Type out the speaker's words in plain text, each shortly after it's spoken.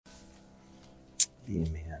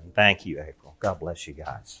Amen. Thank you, April. God bless you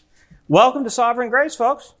guys. Welcome to Sovereign Grace,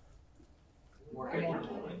 folks.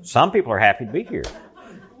 Some people are happy to be here.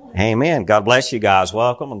 Amen. God bless you guys.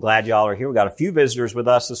 Welcome. I'm glad y'all are here. We've got a few visitors with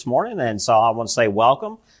us this morning, and so I want to say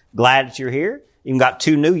welcome. Glad that you're here. Even got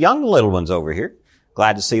two new young little ones over here.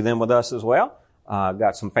 Glad to see them with us as well.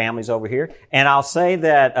 Got some families over here. And I'll say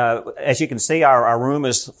that, as you can see, our room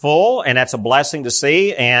is full, and that's a blessing to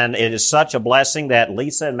see. And it is such a blessing that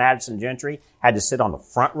Lisa and Madison Gentry had to sit on the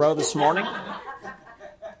front row this morning.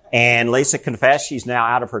 And Lisa confessed she's now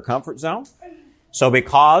out of her comfort zone. So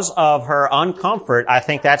because of her uncomfort, I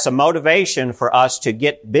think that's a motivation for us to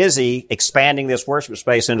get busy expanding this worship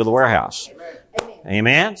space into the warehouse.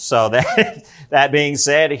 Amen. So that being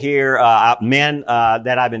said here, men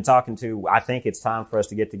that I've been talking to, I think it's time for us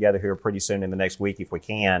to get together here pretty soon in the next week if we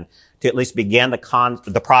can, to at least begin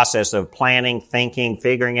the process of planning, thinking,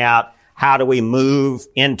 figuring out how do we move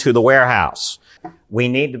into the warehouse. We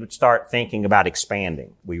need to start thinking about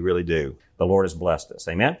expanding. We really do. The Lord has blessed us.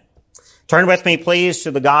 Amen. Turn with me, please,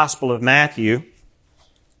 to the Gospel of Matthew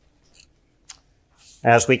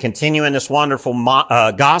as we continue in this wonderful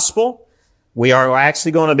gospel. We are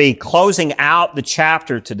actually going to be closing out the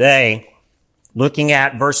chapter today, looking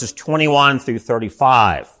at verses 21 through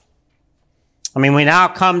 35. We now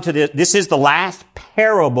come to this is the last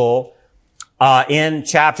parable in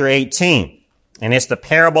chapter 18, and it's the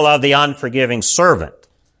parable of the unforgiving servant.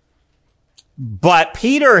 But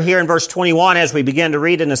Peter here in verse 21, as we begin to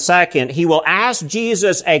read in a second, he will ask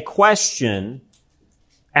Jesus a question,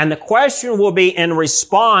 and the question will be in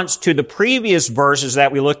response to the previous verses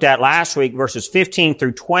that we looked at last week, verses 15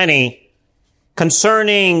 through 20,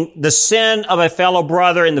 concerning the sin of a fellow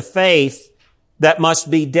brother in the faith that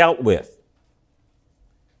must be dealt with.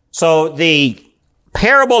 So the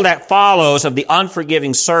parable that follows of the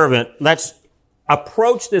unforgiving servant, let's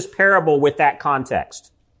approach this parable with that context.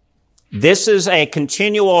 This is a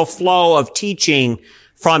continual flow of teaching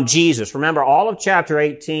from Jesus. Remember, all of chapter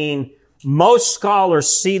 18, most scholars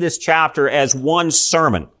see this chapter as one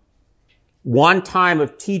sermon, one time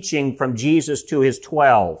of teaching from Jesus to his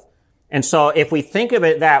 12. And so if we think of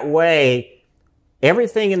it that way,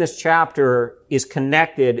 everything in this chapter is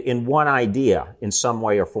connected in one idea in some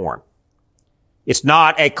way or form. It's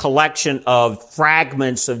not a collection of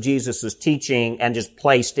fragments of Jesus' teaching and just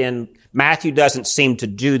placed in. Matthew doesn't seem to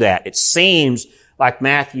do that. It seems like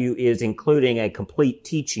Matthew is including a complete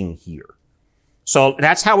teaching here. So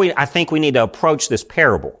that's how I think we need to approach this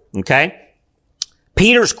parable, okay?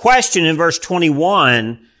 Peter's question in verse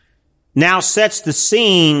 21 now sets the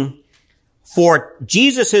scene for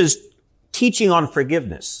Jesus' teaching on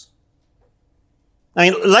forgiveness.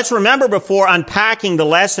 Let's remember before unpacking the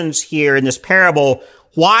lessons here in this parable,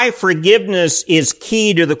 why forgiveness is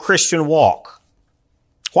key to the Christian walk.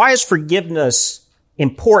 Why is forgiveness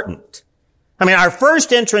important? Our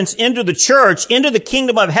first entrance into the church, into the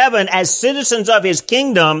kingdom of heaven as citizens of his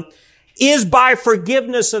kingdom is by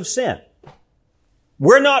forgiveness of sin.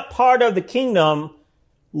 We're not part of the kingdom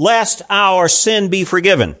lest our sin be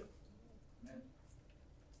forgiven.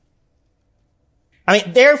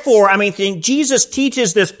 Therefore, Jesus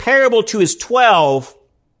teaches this parable to his 12,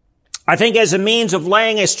 I think as a means of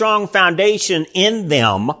laying a strong foundation in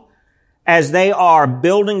them as they are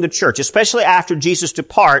building the church, especially after Jesus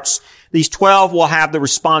departs. These 12 will have the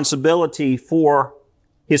responsibility for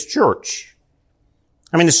his church.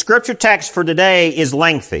 The scripture text for today is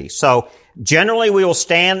lengthy. So generally we will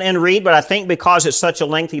stand and read, but I think because it's such a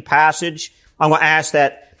lengthy passage, I'm going to ask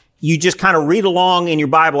that you just kind of read along in your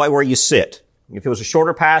Bible where you sit. If it was a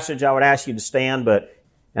shorter passage, I would ask you to stand, and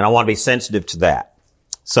I want to be sensitive to that.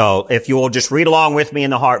 So if you will just read along with me in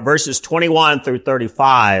the heart, verses 21 through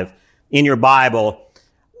 35 in your Bible.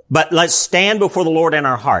 But let's stand before the Lord in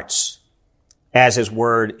our hearts as his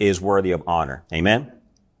word is worthy of honor. Amen.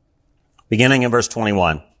 Beginning in verse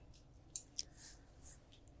 21.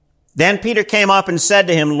 Then Peter came up and said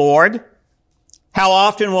to him, Lord, how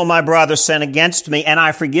often will my brother sin against me and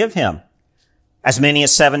I forgive him? As many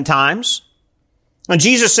as 7 times? And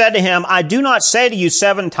Jesus said to him, I do not say to you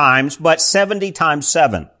 7 times, but 70 times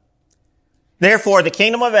 7. Therefore, the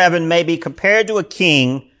kingdom of heaven may be compared to a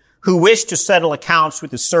king who wished to settle accounts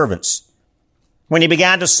with his servants. When he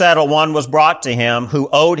began to settle, one was brought to him who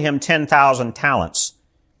owed him 10,000 talents.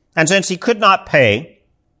 And since he could not pay,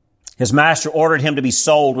 his master ordered him to be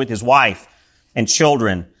sold with his wife and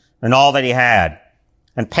children and all that he had,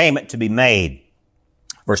 and payment to be made.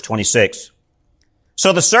 Verse 26.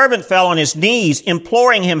 So the servant fell on his knees,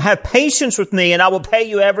 imploring him, have patience with me, and I will pay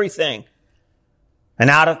you everything. And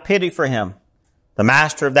out of pity for him, the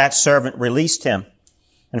master of that servant released him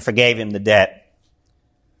and forgave him the debt.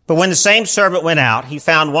 But when the same servant went out, he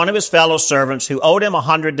found one of his fellow servants who owed him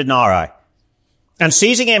 100 denarii. And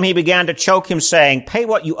seizing him, he began to choke him, saying, "Pay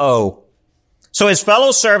what you owe." So his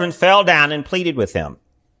fellow servant fell down and pleaded with him,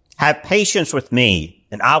 "Have patience with me,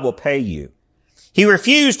 and I will pay you." He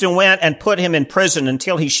refused and went and put him in prison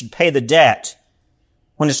until he should pay the debt.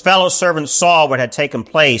 When his fellow servants saw what had taken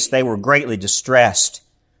place, they were greatly distressed.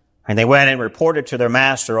 And they went and reported to their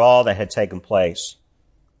master all that had taken place.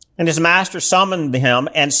 And his master summoned him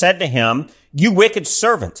and said to him, "You wicked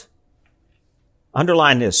servant."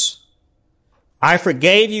 Underline this. "I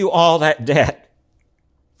forgave you all that debt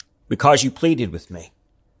because you pleaded with me.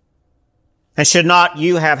 And should not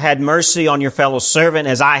you have had mercy on your fellow servant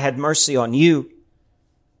as I had mercy on you?"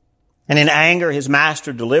 And in anger, his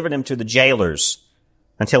master delivered him to the jailers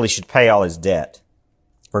until he should pay all his debt.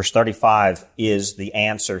 Verse 35 is the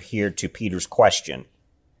answer here to Peter's question.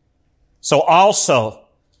 "So also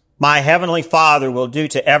my heavenly Father will do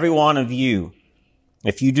to every one of you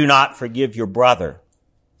if you do not forgive your brother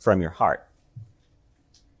from your heart."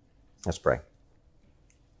 Let's pray.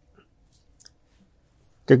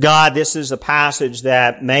 Dear God, this is a passage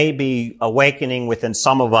that may be awakening within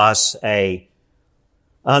some of us a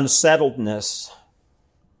unsettledness,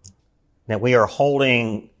 that we are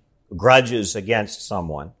holding grudges against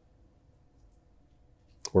someone.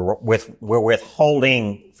 We're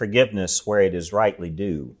withholding forgiveness where it is rightly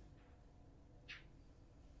due.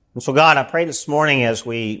 And so God, I pray this morning as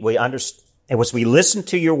we listen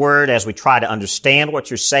to your word, as we try to understand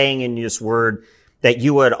what you're saying in this word, that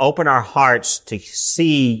you would open our hearts to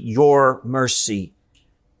see your mercy,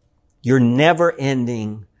 your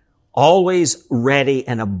never-ending, always ready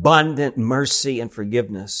and abundant mercy and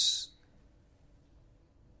forgiveness.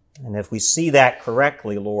 And if we see that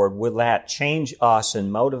correctly, Lord, will that change us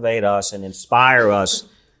and motivate us and inspire us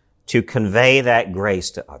to convey that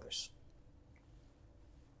grace to others?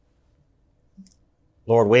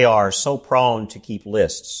 Lord, we are so prone to keep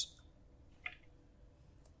lists.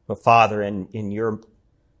 But Father, in your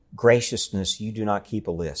graciousness, you do not keep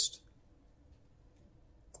a list.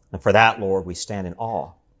 And for that, Lord, we stand in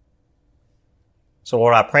awe. So,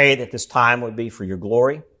 Lord, I pray that this time would be for your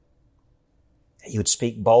glory, that you would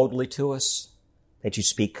speak boldly to us, that you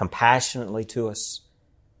speak compassionately to us,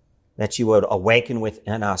 that you would awaken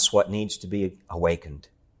within us what needs to be awakened.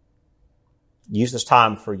 Use this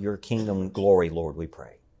time for your kingdom glory, Lord, we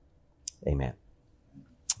pray. Amen.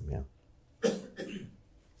 Amen.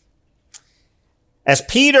 As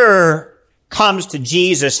Peter comes to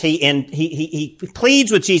Jesus, he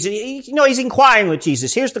pleads with Jesus. He's inquiring with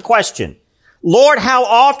Jesus. Here's the question. "Lord, how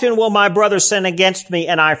often will my brother sin against me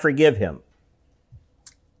and I forgive him?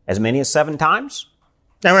 As many as 7 times?"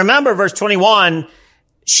 Now remember, verse 21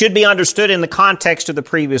 should be understood in the context of the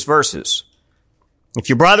previous verses. "If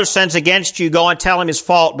your brother sins against you, go and tell him his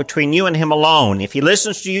fault between you and him alone. If he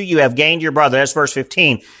listens to you, you have gained your brother." That's verse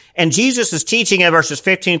 15. And Jesus' teaching in verses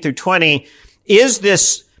 15 through 20 is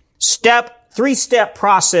this 3-step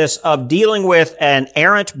process of dealing with an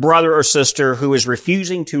errant brother or sister who is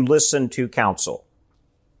refusing to listen to counsel.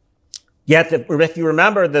 Yet, if you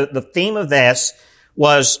remember, the theme of this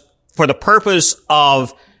was for the purpose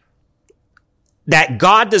of that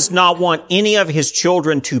God does not want any of his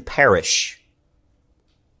children to perish.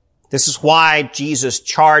 This is why Jesus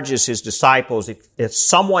charges his disciples, if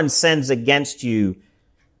someone sins against you,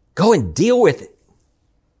 go and deal with it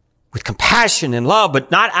with compassion and love,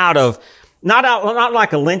 but not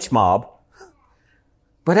like a lynch mob,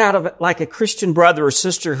 but out of like a Christian brother or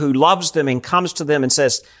sister who loves them and comes to them and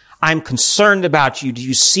says, "I'm concerned about you. Do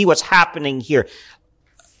you see what's happening here?"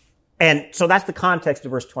 And so that's the context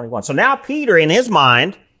of verse 21. So now Peter, in his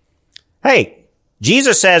mind, hey,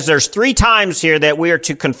 Jesus says there's 3 times here that we are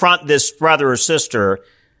to confront this brother or sister.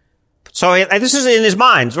 So this is in his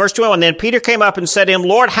mind. Verse 21, "Then Peter came up and said to him,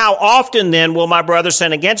 'Lord, how often then will my brother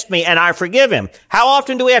sin against me and I forgive him?'" How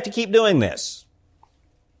often do we have to keep doing this?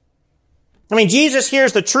 I mean, Jesus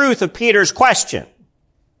hears the truth of Peter's question.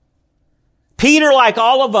 Peter, like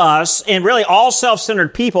all of us, and really all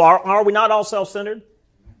self-centered people, are we not all self-centered?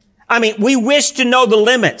 I mean, we wish to know the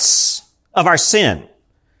limits of our sin.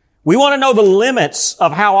 We want to know the limits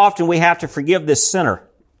of how often we have to forgive this sinner.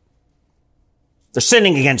 They're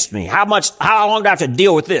sinning against me. How long do I have to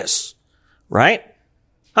deal with this? Right?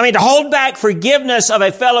 I mean, to hold back forgiveness of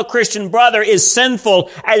a fellow Christian brother is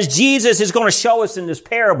sinful, as Jesus is going to show us in this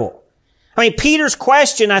parable. I mean, Peter's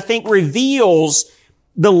question, I think, reveals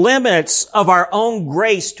the limits of our own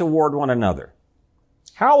grace toward one another.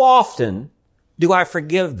 How often do I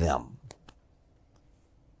forgive them?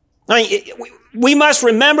 I mean, we must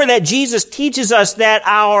remember that Jesus teaches us that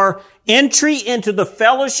our entry into the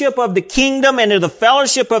fellowship of the kingdom and into the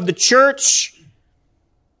fellowship of the church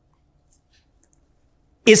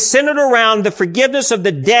is centered around the forgiveness of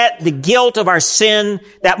the debt, the guilt of our sin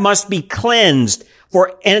that must be cleansed.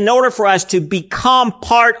 In order for us to become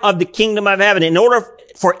part of the kingdom of heaven, in order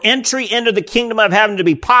for entry into the kingdom of heaven to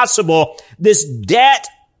be possible, this debt,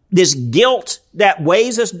 this guilt that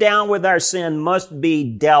weighs us down with our sin must be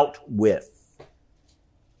dealt with.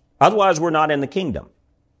 Otherwise, we're not in the kingdom.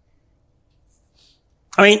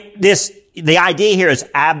 I mean, the idea here is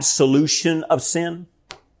absolution of sin,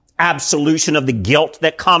 absolution of the guilt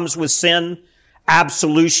that comes with sin,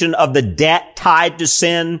 absolution of the debt tied to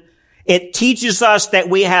sin. It teaches us that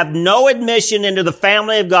we have no admission into the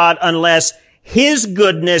family of God unless His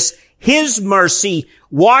goodness, His mercy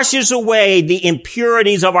washes away the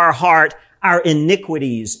impurities of our heart, our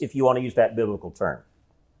iniquities, if you want to use that biblical term.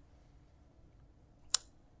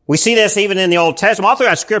 We see this even in the Old Testament, all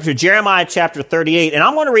throughout Scripture, Jeremiah chapter 38, and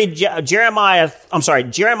I'm going to read Jeremiah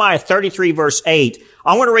 33 verse 8.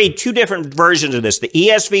 I'm going to read two different versions of this, the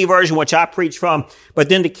ESV version, which I preach from, but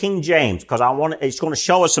then the King James, because it's going to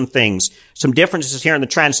show us some things, some differences here in the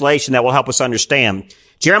translation that will help us understand.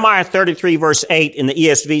 Jeremiah 33 verse 8 in the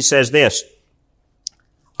ESV says this,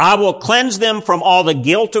 I will cleanse them from all the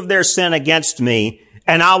guilt of their sin against me,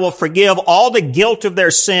 and I will forgive all the guilt of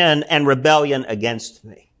their sin and rebellion against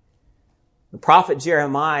me. The prophet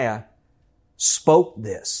Jeremiah spoke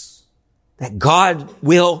this, that God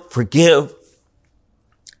will forgive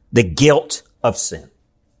the guilt of sin.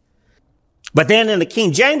 But then in the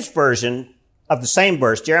King James version of the same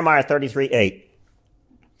verse, Jeremiah 33:8,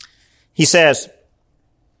 he says,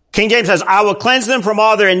 King James says, I will cleanse them from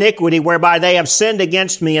all their iniquity whereby they have sinned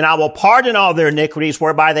against me, and I will pardon all their iniquities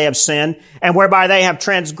whereby they have sinned and whereby they have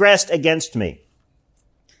transgressed against me.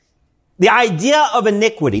 The idea of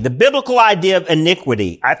iniquity, the biblical idea of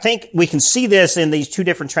iniquity, I think we can see this in these two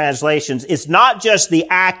different translations. It's not just the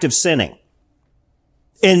act of sinning.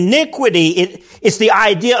 Iniquity, it's the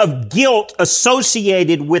idea of guilt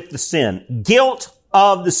associated with the sin. Guilt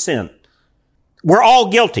of the sin. We're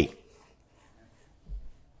all guilty.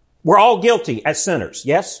 We're all guilty as sinners,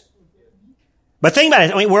 yes? But think about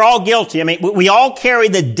it. I mean, we're all guilty. I mean, we all carry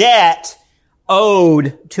the debt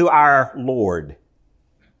owed to our Lord.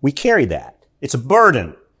 We carry that. It's a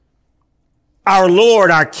burden. Our Lord,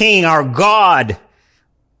 our King, our God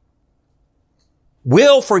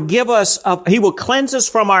will forgive us He will cleanse us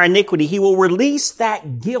from our iniquity. He will release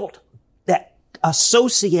that guilt that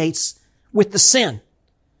associates with the sin.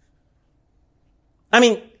 I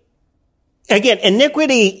mean, again,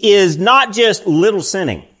 iniquity is not just little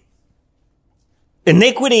sinning.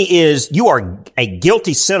 Iniquity is you are a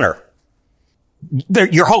guilty sinner.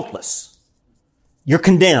 You're hopeless. You're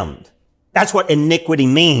condemned. That's what iniquity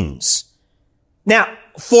means. Now,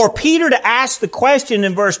 for Peter to ask the question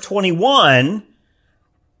in verse 21,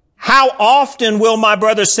 how often will my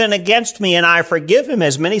brother sin against me and I forgive him?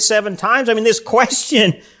 As many 7 times? I mean, this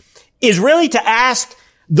question is really to ask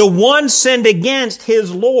the one sinned against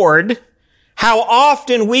his Lord how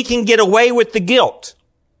often we can get away with the guilt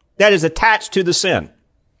that is attached to the sin.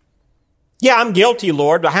 Yeah, I'm guilty,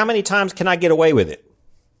 Lord, but how many times can I get away with it?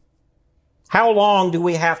 How long do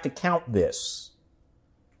we have to count this?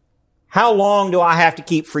 How long do I have to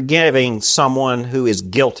keep forgiving someone who is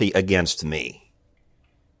guilty against me?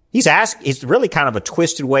 It's really kind of a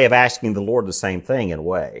twisted way of asking the Lord the same thing in a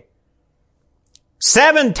way.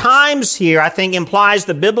 7 times here, I think, implies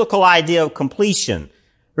the biblical idea of completion.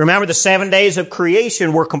 Remember, the 7 days of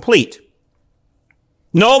creation were complete.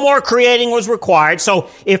 No more creating was required. So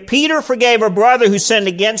if Peter forgave a brother who sinned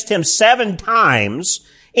against him 7 times,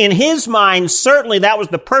 in his mind, certainly that was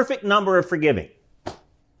the perfect number of forgiving.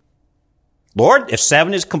 Lord, if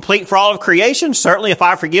 7 is complete for all of creation, certainly if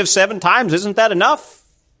I forgive 7 times, isn't that enough?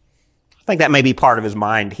 I think that may be part of his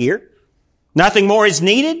mind here. Nothing more is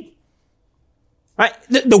needed. Right?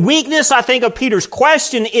 The weakness, I think, of Peter's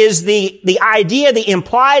question is the idea, the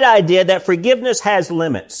implied idea that forgiveness has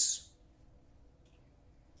limits.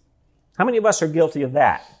 How many of us are guilty of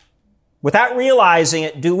that? Without realizing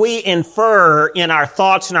it, do we infer in our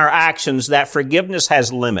thoughts and our actions that forgiveness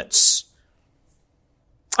has limits?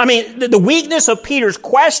 I mean, the weakness of Peter's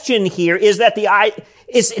question here is that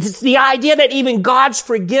it's the idea that even God's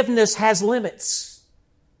forgiveness has limits.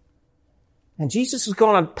 And Jesus is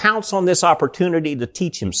going to pounce on this opportunity to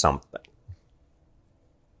teach him something.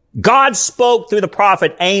 God spoke through the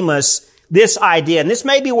prophet Amos this idea, and this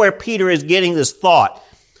may be where Peter is getting this thought.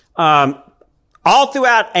 All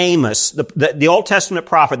throughout Amos, the Old Testament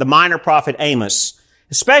prophet, the minor prophet Amos,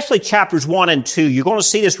 especially chapters 1 and 2, you're going to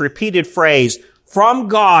see this repeated phrase from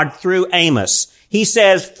God through Amos. He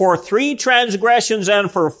says, for 3 transgressions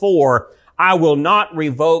and for 4, I will not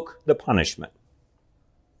revoke the punishment.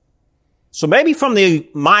 So maybe from the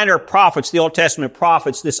minor prophets, the Old Testament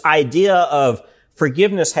prophets, this idea of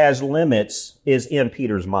forgiveness has limits is in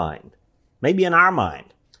Peter's mind. Maybe in our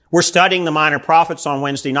mind. We're studying the minor prophets on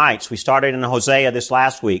Wednesday nights. We started in Hosea this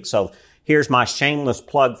last week, so here's my shameless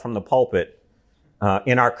plug from the pulpit.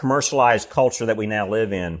 In our commercialized culture that we now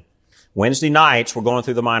live in, Wednesday nights we're going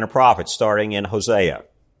through the minor prophets starting in Hosea.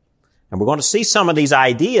 And we're going to see some of these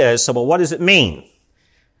ideas, so well, what does it mean?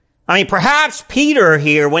 I mean, perhaps Peter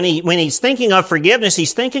here, when he's thinking of forgiveness,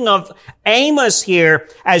 he's thinking of Amos here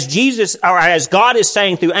as Jesus, or as God is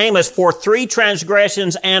saying through Amos, for 3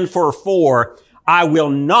 transgressions and for 4, I will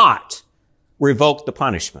not revoke the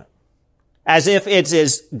punishment. As if it's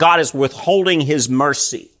as God is withholding his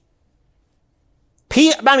mercy.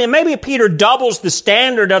 Maybe Peter doubles the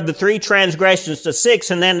standard of the 3 transgressions to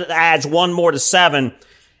 6 and then adds 1 more to 7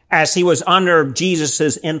 as he was under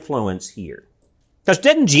Jesus' influence here. Because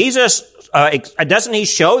didn't Jesus, doesn't he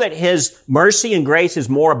show that his mercy and grace is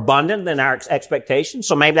more abundant than our expectations?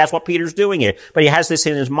 So maybe that's what Peter's doing here. But he has this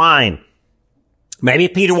in his mind. Maybe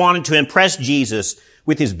Peter wanted to impress Jesus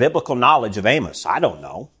with his biblical knowledge of Amos. I don't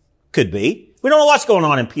know. Could be. We don't know what's going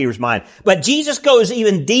on in Peter's mind. But Jesus goes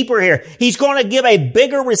even deeper here. He's going to give a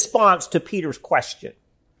bigger response to Peter's question.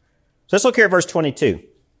 So let's look here at verse 22.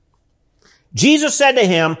 Jesus said to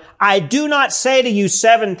him, I do not say to you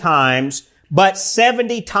 7 times, but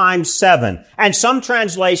 70 times 7. And some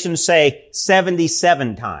translations say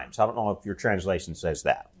 77 times. I don't know if your translation says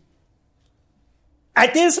that.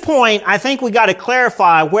 At this point, I think we got to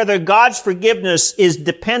clarify whether God's forgiveness is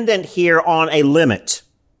dependent here on a limit.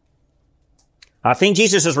 I think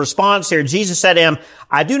Jesus' response here, Jesus said to him,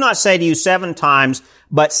 I do not say to you 7 times,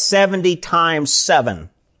 but 70 times 7.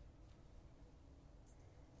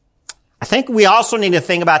 I think we also need to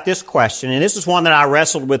think about this question, and this is one that I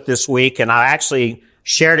wrestled with this week, and I actually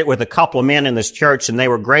shared it with a couple of men in this church, and they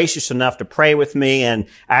were gracious enough to pray with me and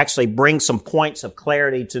actually bring some points of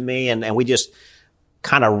clarity to me, and we just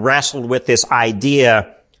kind of wrestled with this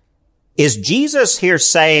idea. Is Jesus here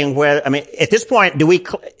saying at this point,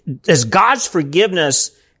 does God's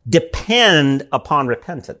forgiveness depend upon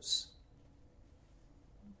repentance?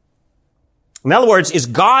 In other words, is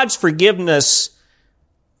God's forgiveness,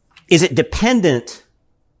 is it dependent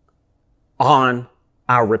on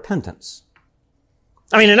our repentance?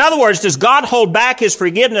 In other words, does God hold back his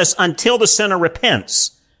forgiveness until the sinner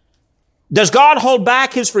repents? Does God hold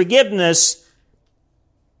back his forgiveness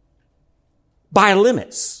by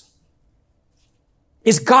limits?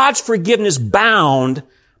 Is God's forgiveness bound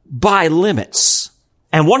by limits?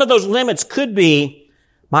 And one of those limits could be,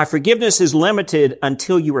 my forgiveness is limited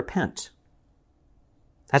until you repent.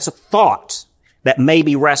 That's a thought that may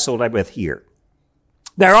be wrestled with here.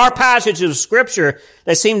 There are passages of Scripture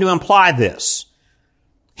that seem to imply this.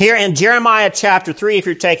 Here in Jeremiah chapter 3, if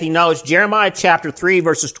you're taking notes, Jeremiah chapter 3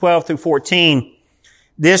 verses 12 through 14,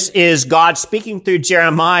 this is God speaking through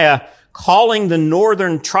Jeremiah, calling the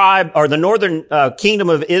northern tribe or the northern kingdom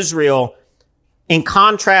of Israel in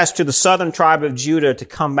contrast to the southern tribe of Judah to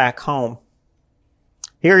come back home.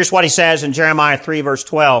 Here's what he says in Jeremiah 3 verse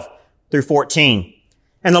 12 through 14.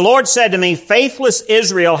 And the Lord said to me, faithless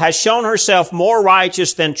Israel has shown herself more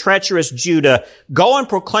righteous than treacherous Judah. Go and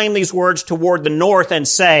proclaim these words toward the north and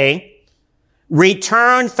say,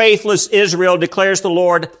 return, faithless Israel, declares the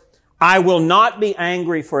Lord, I will not be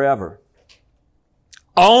angry forever.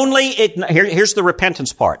 Here's the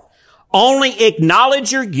repentance part. Only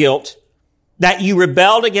acknowledge your guilt, that you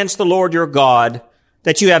rebelled against the Lord your God,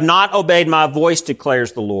 that you have not obeyed my voice,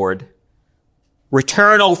 declares the Lord.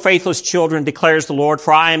 Return, O faithless children, declares the Lord,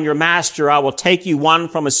 for I am your master. I will take you 1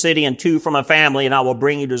 from a city and 2 from a family, and I will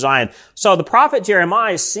bring you to Zion. So the prophet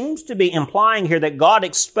Jeremiah seems to be implying here that God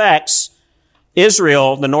expects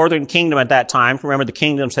Israel, the northern kingdom at that time, remember the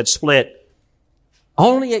kingdoms had split,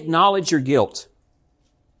 only acknowledge your guilt,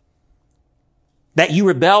 that you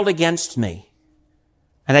rebelled against me,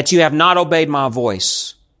 and that you have not obeyed my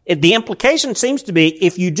voice. The implication seems to be,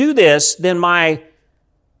 if you do this, then my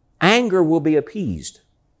anger will be appeased.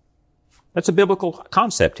 That's a biblical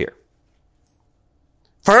concept here.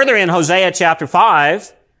 Further in Hosea chapter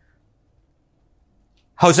 5,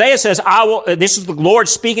 Hosea says, this is the Lord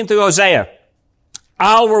speaking through Hosea,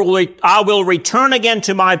 I will return again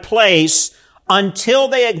to my place until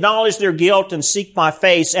they acknowledge their guilt and seek my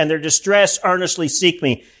face, and their distress earnestly seek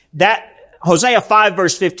me. That Hosea 5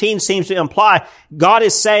 verse 15 seems to imply God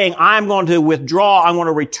is saying, I'm going to withdraw, I'm going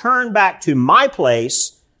to return back to my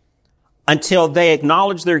place until they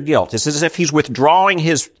acknowledge their guilt. It's as if he's withdrawing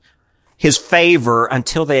his favor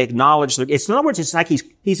until they acknowledge their guilt. In other words, it's like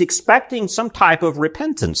he's expecting some type of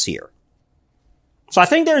repentance here. So I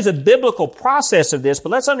think there's a biblical process of this, but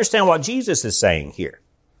let's understand what Jesus is saying here.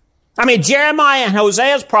 I mean, Jeremiah and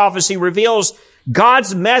Hosea's prophecy reveals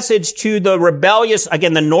God's message to the rebellious,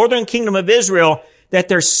 again, the northern kingdom of Israel, that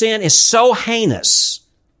their sin is so heinous.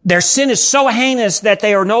 Their sin is so heinous that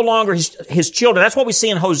they are no longer his children. That's what we see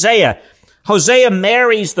in Hosea. Hosea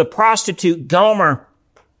marries the prostitute Gomer,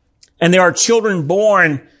 and there are children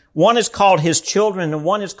born. One is called his children, and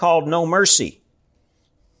one is called no mercy.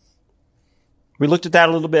 We looked at that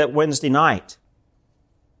a little bit Wednesday night.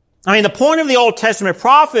 I mean, the point of the Old Testament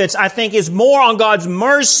prophets, I think, is more on God's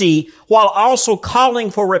mercy while also calling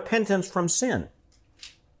for repentance from sin.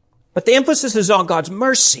 But the emphasis is on God's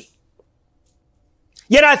mercy.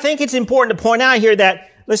 Yet I think it's important to point out here that,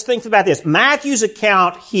 let's think about this. Matthew's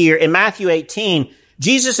account here in Matthew 18,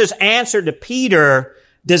 Jesus' answer to Peter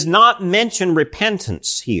does not mention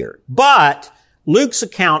repentance here. But Luke's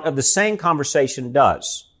account of the same conversation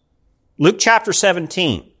does. Luke chapter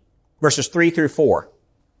 17, verses 3 through 4.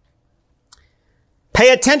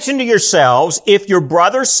 Pay attention to yourselves. If your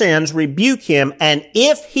brother sins, rebuke him, and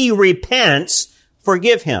if he repents,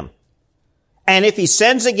 forgive him. And if he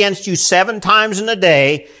sins against you 7 times in a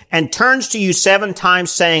day and turns to you 7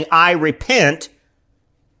 times saying, I repent,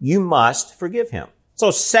 you must forgive him. So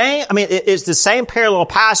it's the same parallel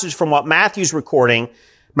passage from what Matthew's recording.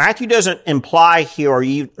 Matthew doesn't imply here or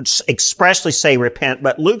expressly say repent,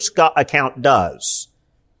 but Luke's account does.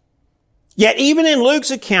 Yet even in Luke's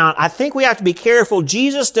account, I think we have to be careful.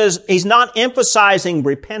 He's not emphasizing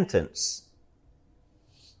repentance.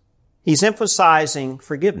 He's emphasizing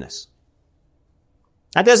forgiveness.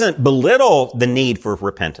 That doesn't belittle the need for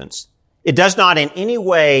repentance. It does not in any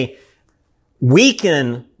way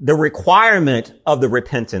weaken the requirement of the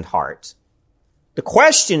repentant heart. The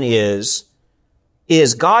question is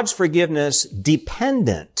God's forgiveness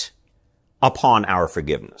dependent upon our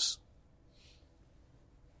forgiveness?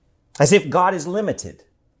 As if God is limited.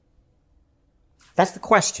 That's the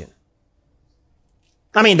question.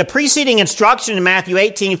 I mean, the preceding instruction in Matthew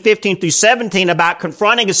 18, 15 through 17 about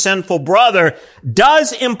confronting a sinful brother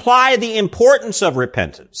does imply the importance of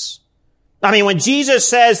repentance. I mean, when Jesus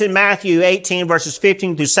says in Matthew 18, verses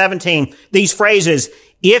 15 through 17, these phrases,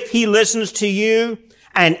 if he listens to you,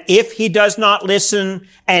 and if he does not listen,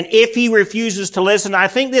 and if he refuses to listen, I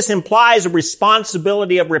think this implies a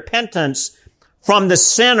responsibility of repentance from the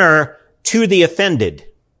sinner to the offended.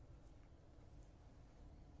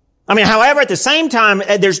 I mean, however, at the same time,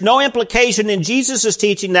 there's no implication in Jesus'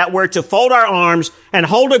 teaching that we're to fold our arms and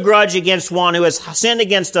hold a grudge against one who has sinned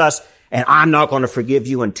against us, and I'm not going to forgive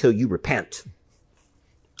you until you repent.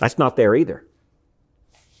 That's not there either.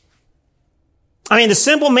 I mean, the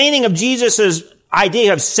simple meaning of Jesus'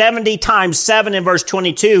 idea of 70 times 7 in verse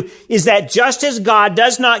 22 is that just as God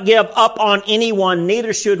does not give up on anyone,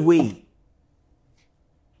 neither should we.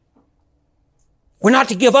 We're not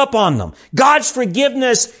to give up on them. God's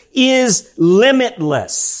forgiveness is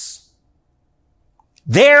limitless.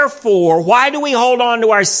 Therefore, why do we hold on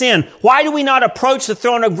to our sin? Why do we not approach the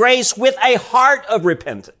throne of grace with a heart of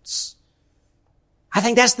repentance? I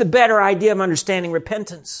think that's the better idea of understanding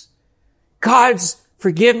repentance. God's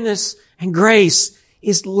forgiveness and grace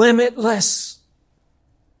is limitless.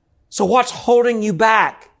 So what's holding you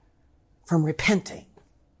back from repenting?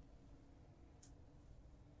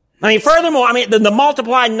 I mean, furthermore, the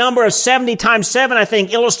multiplied number of 70 times 7, I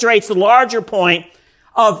think, illustrates the larger point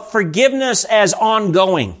of forgiveness as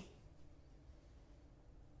ongoing.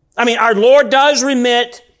 I mean, our Lord does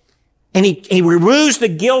remit, and He removes the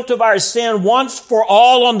guilt of our sin once for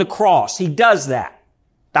all on the cross. He does that.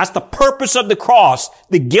 That's the purpose of the cross.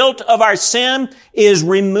 The guilt of our sin is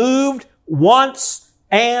removed once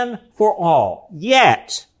and for all.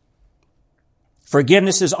 Yet,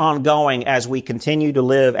 forgiveness is ongoing as we continue to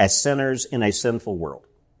live as sinners in a sinful world.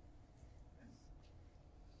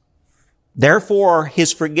 Therefore,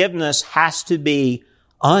 His forgiveness has to be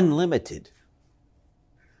unlimited.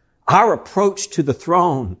 Our approach to the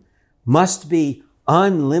throne must be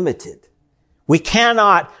unlimited. We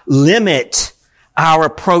cannot limit our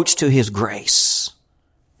approach to His grace.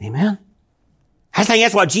 Amen? I think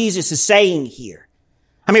that's what Jesus is saying here.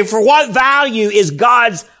 I mean, for what value is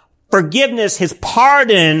God's forgiveness, His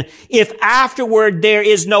pardon, if afterward there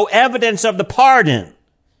is no evidence of the pardon?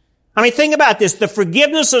 I mean, think about this. The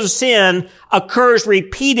forgiveness of sin occurs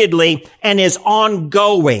repeatedly and is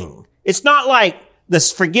ongoing. It's not like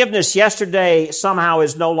this forgiveness yesterday somehow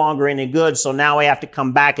is no longer any good, so now we have to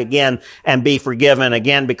come back again and be forgiven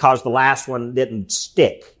again because the last one didn't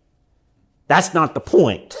stick. That's not the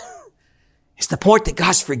point. It's the point that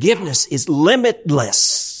God's forgiveness is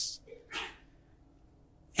limitless.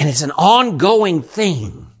 And it's an ongoing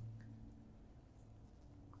thing.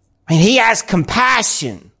 And He has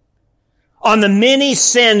compassion on the many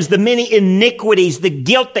sins, the many iniquities, the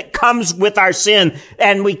guilt that comes with our sin.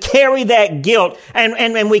 And we carry that guilt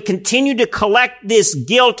and we continue to collect this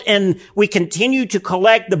guilt and we continue to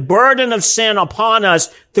collect the burden of sin upon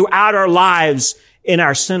us throughout our lives in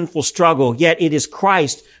our sinful struggle. Yet it is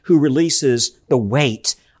Christ who releases the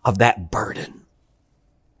weight of that burden.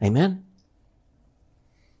 Amen.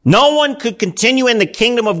 No one could continue in the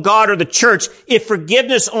kingdom of God or the church if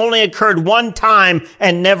forgiveness only occurred one time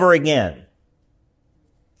and never again.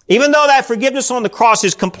 Even though that forgiveness on the cross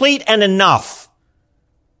is complete and enough,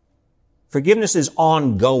 forgiveness is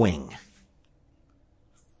ongoing.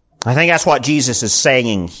 I think that's what Jesus is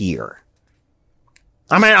saying here.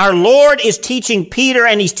 I mean, our Lord is teaching Peter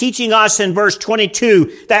and He's teaching us in verse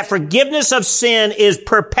 22 that forgiveness of sin is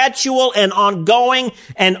perpetual and ongoing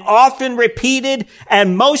and often repeated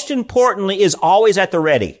and most importantly is always at the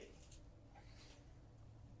ready.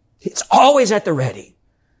 It's always at the ready.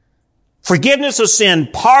 Forgiveness of sin,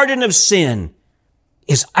 pardon of sin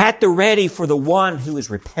is at the ready for the one who is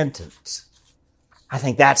repentant. I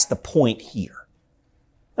think that's the point here.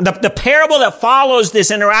 The parable that follows this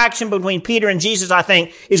interaction between Peter and Jesus, I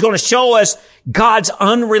think, is going to show us God's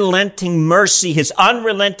unrelenting mercy, His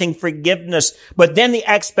unrelenting forgiveness, but then the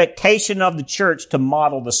expectation of the church to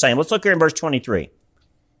model the same. Let's look here in verse 23.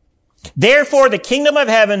 Therefore, the kingdom of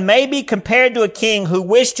heaven may be compared to a king who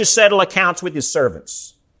wished to settle accounts with his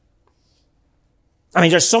servants. I mean,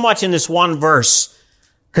 there's so much in this one verse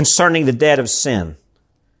concerning the debt of sin.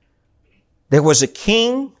 There was a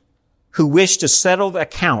king who wished to settle the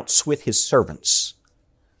accounts with his servants.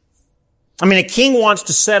 I mean, a king wants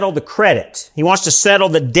to settle the credit. He wants to settle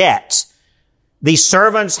the debt. These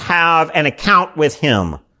servants have an account with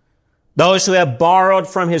him. Those who have borrowed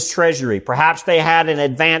from his treasury. Perhaps they had an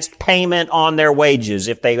advanced payment on their wages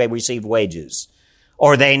if they received wages.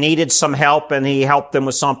 Or they needed some help and he helped them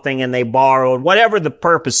with something and they borrowed. Whatever the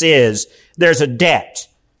purpose is, there's a debt.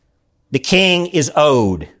 The king is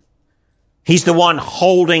owed. He's the one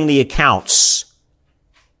holding the accounts.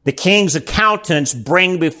 The king's accountants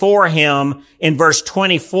bring before him, in verse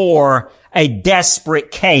 24, a desperate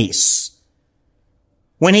case.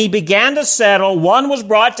 When he began to settle, one was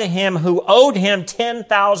brought to him who owed him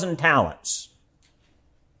 10,000 talents.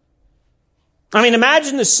 I mean,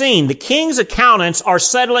 imagine the scene. The king's accountants are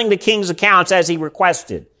settling the king's accounts as he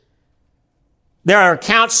requested. There are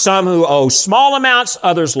accounts, some who owe small amounts,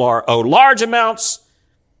 others owe large amounts.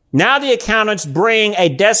 Now the accountants bring a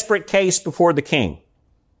desperate case before the king.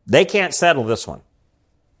 They can't settle this one.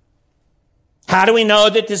 How do we know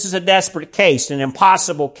that this is a desperate case, an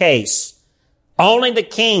impossible case? Only the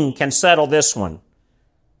king can settle this one.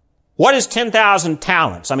 What is 10,000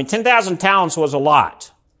 talents? I mean, 10,000 talents was a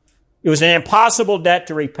lot. It was an impossible debt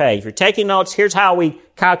to repay. If you're taking notes, here's how we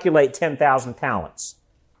calculate 10,000 talents.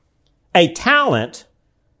 A talent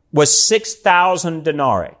was 6,000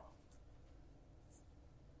 denarii.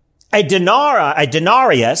 A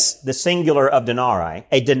denarius, the singular of denarii,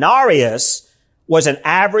 a denarius was an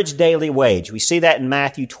average daily wage. We see that in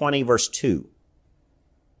Matthew 20, verse 2.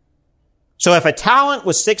 So if a talent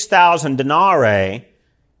was 6,000 denarii,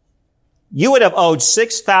 you would have owed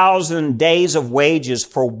 6,000 days of wages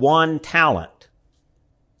for one talent.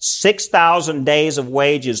 6,000 days of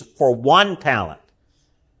wages for one talent.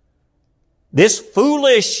 This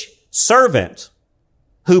foolish servant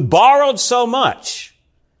who borrowed so much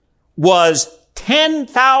was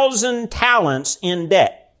 10,000 talents in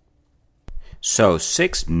debt. So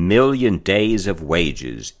 6 million days of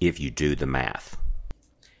wages if you do the math.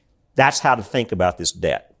 That's how to think about this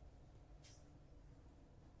debt.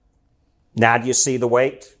 Now do you see the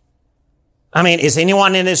weight? I mean, is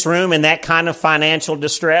anyone in this room in that kind of financial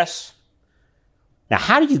distress? Now,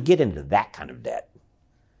 how do you get into that kind of debt?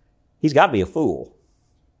 He's got to be a fool.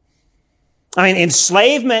 I mean,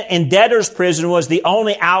 enslavement in debtor's prison was the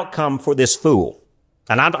only outcome for this fool.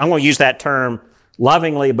 And I'm going to use that term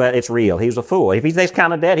lovingly, but it's real. He was a fool. If he's this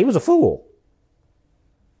kind of debt, he was a fool.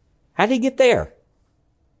 How did he get there?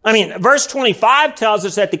 I mean, verse 25 tells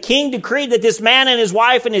us that the king decreed that this man and his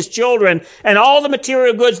wife and his children and all the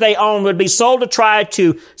material goods they owned would be sold to try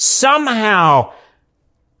to somehow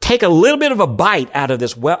take a little bit of a bite out of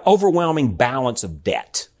this overwhelming balance of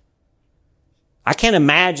debt. I can't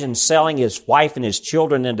imagine selling his wife and his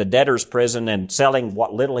children into debtor's prison and selling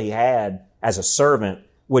what little he had as a servant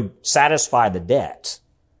would satisfy the debt.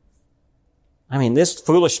 I mean, this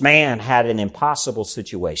foolish man had an impossible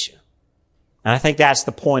situation. And I think that's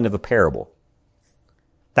the point of the parable.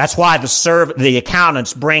 That's why the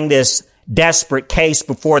accountants bring this desperate case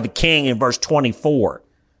before the king in verse 24.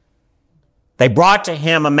 They brought to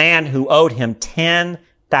him a man who owed him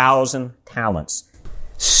 10,000 talents.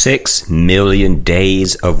 6 million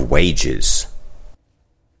days of wages.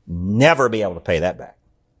 Never be able to pay that back.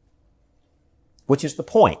 Which is the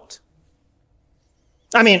point.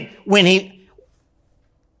 I mean,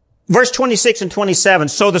 verse 26 and 27,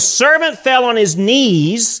 so the servant fell on his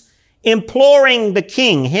knees, imploring the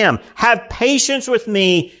king, him, have patience with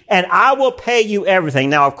me and I will pay you everything.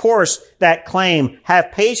 Now, of course, that claim,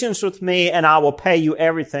 have patience with me and I will pay you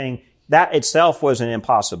everything, that itself was an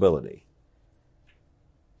impossibility.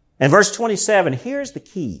 And verse 27, here's the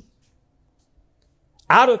key.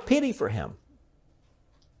 Out of pity for him,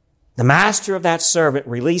 the master of that servant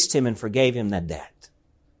released him and forgave him that debt.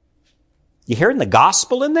 You hearing the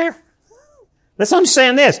gospel in there? Let's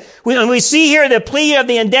understand this. When we see here the plea of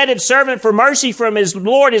the indebted servant for mercy from his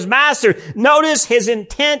Lord, his master, notice his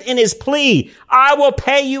intent in his plea. I will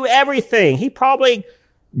pay you everything. He probably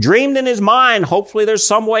dreamed in his mind, hopefully there's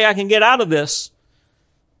some way I can get out of this.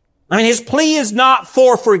 I mean, his plea is not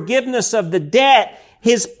for forgiveness of the debt.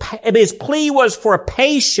 His plea was for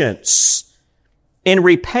patience in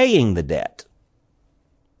repaying the debt.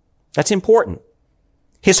 That's important.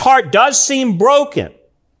 His heart does seem broken.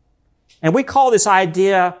 And we call this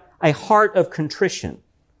idea a heart of contrition.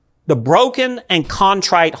 The broken and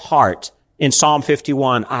contrite heart in Psalm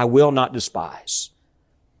 51, I will not despise.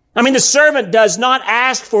 I mean, the servant does not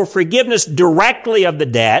ask for forgiveness directly of the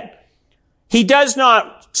debt. He does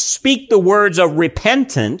not speak the words of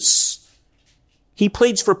repentance. He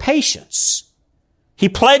pleads for patience. He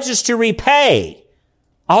pledges to repay,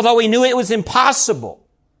 although he knew it was impossible.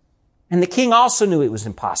 And the king also knew it was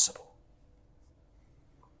impossible.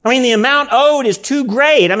 I mean, the amount owed is too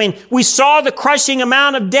great. I mean, we saw the crushing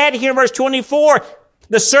amount of debt here in verse 24.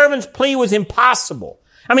 The servant's plea was impossible.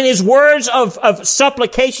 I mean, his words of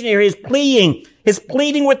supplication here, his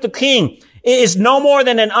pleading with the king is no more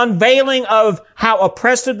than an unveiling of how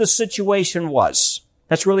oppressive the situation was.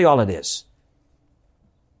 That's really all it is.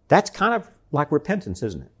 That's kind of like repentance,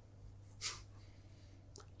 isn't it?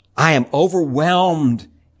 I am overwhelmed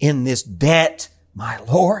in this debt, my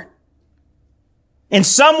Lord. In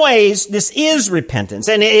some ways, this is repentance,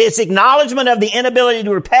 and it's acknowledgement of the inability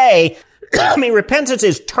to repay. I mean, repentance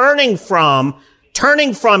is turning from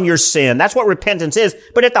your sin. That's what repentance is.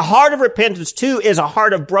 But at the heart of repentance, too, is a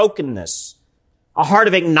heart of brokenness, a heart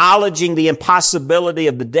of acknowledging the impossibility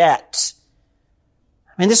of the debt.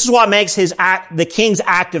 And this is what makes the king's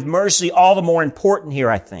act of mercy all the more important here,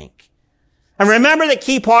 I think. And remember the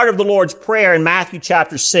key part of the Lord's Prayer in Matthew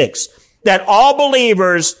chapter 6, that all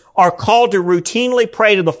believers are called to routinely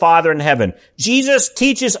pray to the Father in heaven. Jesus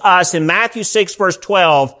teaches us in Matthew 6 verse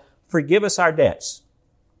 12, forgive us our debts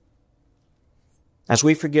as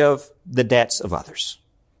we forgive the debts of others.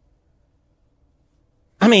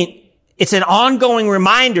 I mean, it's an ongoing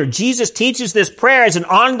reminder. Jesus teaches this prayer as an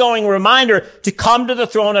ongoing reminder to come to the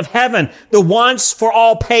throne of heaven. The once for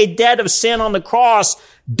all paid debt of sin on the cross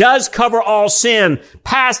does cover all sin,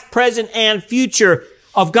 past, present, and future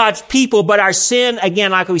of God's people, but our sin,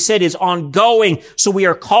 again, like we said, is ongoing. So we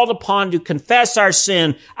are called upon to confess our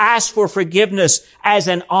sin, ask for forgiveness as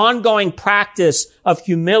an ongoing practice of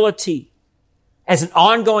humility, as an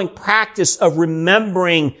ongoing practice of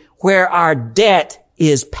remembering where our debt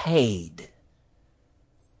is paid.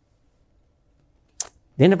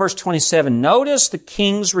 Then in verse 27, notice the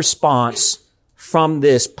king's response from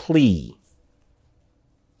this plea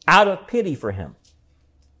out of pity for him.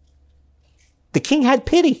 The king had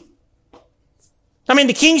pity. I mean,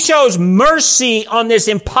 the king shows mercy on this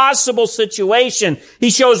impossible situation. He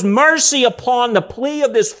shows mercy upon the plea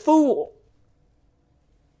of this fool.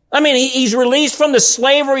 I mean, he's released from the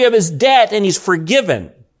slavery of his debt and he's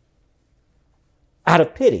forgiven out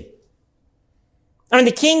of pity. I mean,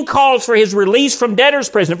 the king calls for his release from debtor's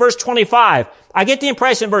prison. Verse 25. I get the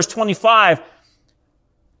impression in verse 25,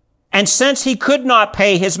 and since he could not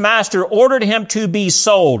pay, his master ordered him to be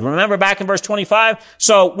sold. Remember back in verse 25?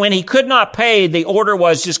 So when he could not pay, the order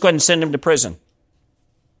was just go ahead and send him to prison.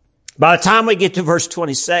 By the time we get to verse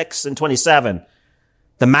 26 and 27,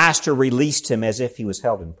 the master released him as if he was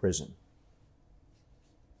held in prison.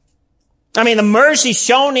 I mean, the mercy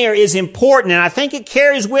shown here is important, and I think it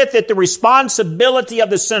carries with it the responsibility of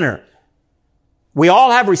the sinner. We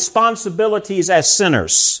all have responsibilities as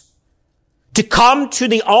sinners to come to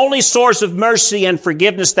the only source of mercy and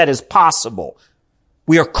forgiveness that is possible.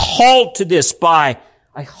 We are called to this by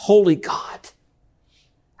a holy God,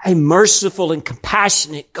 a merciful and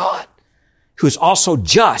compassionate God who is also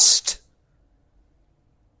just.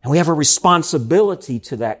 And we have a responsibility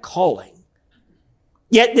to that calling.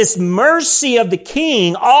 Yet this mercy of the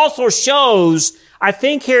king also shows, I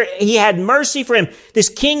think here, he had mercy for him. This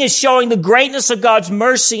king is showing the greatness of God's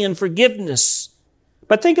mercy and forgiveness.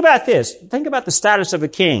 But think about this. Think about the status of a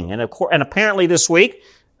king. And apparently this week,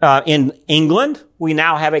 in England, we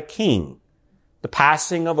now have a king. The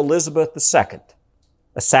passing of Elizabeth II.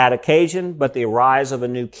 A sad occasion, but the rise of a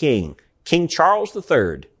new king. King Charles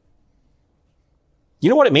III. You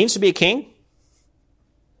know what it means to be a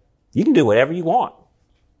you can do whatever you want.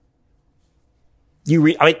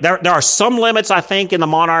 There are some limits, I think, in the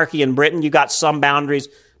monarchy in Britain. You got some boundaries,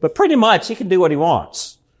 but pretty much he can do what he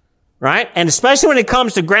wants. Right? And especially when it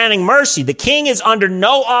comes to granting mercy, the king is under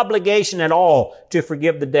no obligation at all to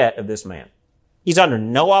forgive the debt of this man. He's under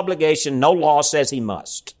no obligation. No law says he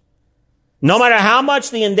must. No matter how much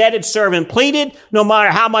the indebted servant pleaded, no matter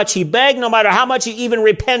how much he begged, no matter how much he even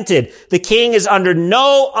repented, the king is under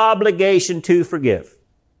no obligation to forgive.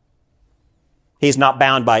 He's not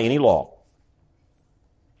bound by any law.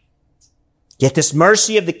 Yet this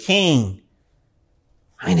mercy of the king,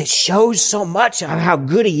 it shows so much of how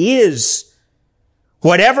good he is.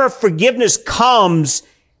 Whatever forgiveness comes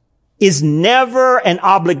is never an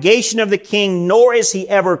obligation of the king, nor is he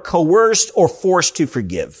ever coerced or forced to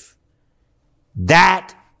forgive.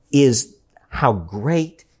 That is how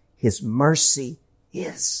great his mercy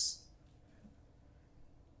is.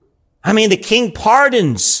 The king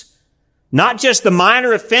pardons not just the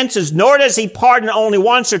minor offenses, nor does he pardon only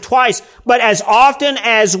once or twice, but as often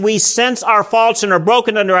as we sense our faults and are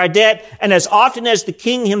broken under our debt, and as often as the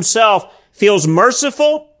king himself feels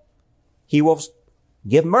merciful, he will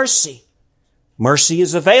give mercy. Mercy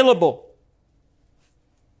is available.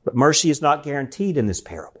 But mercy is not guaranteed in this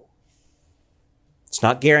parable. It's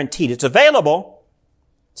not guaranteed. It's available.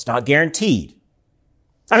 It's not guaranteed.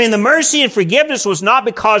 The mercy and forgiveness was not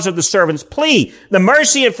because of the servant's plea. The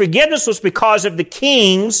mercy and forgiveness was because of the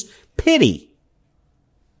king's pity.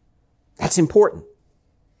 That's important.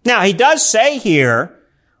 Now, he does say here,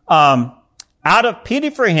 out of pity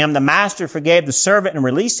for him, the master forgave the servant and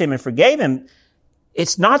released him and forgave him.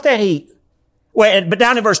 It's not that but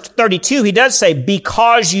down in verse 32, he does say,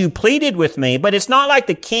 because you pleaded with me, but it's not like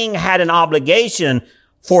the king had an obligation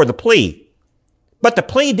for the plea. But the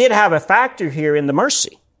plea did have a factor here in the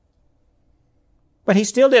mercy. But he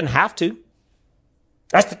still didn't have to.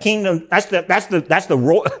 That's the kingdom. That's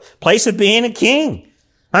the place of being a king.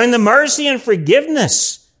 The mercy and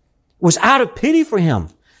forgiveness was out of pity for him.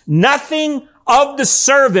 Nothing of the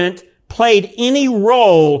servant played any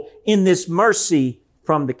role in this mercy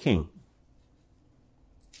from the king.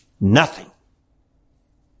 Nothing.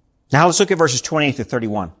 Now let's look at verses 28 to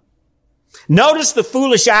 31. Notice the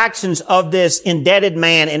foolish actions of this indebted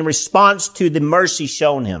man in response to the mercy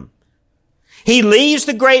shown him. He leaves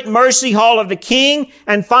the great mercy hall of the king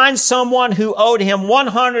and finds someone who owed him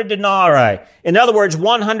 100 denarii. In other words,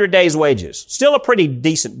 100 days' wages. Still a pretty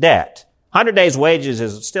decent debt. 100 days' wages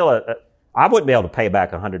is still I wouldn't be able to pay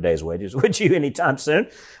back 100 days' wages, would you, anytime soon?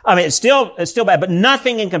 It's still bad, but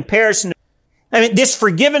nothing in comparison. This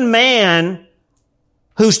forgiven man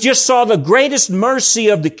who's just saw the greatest mercy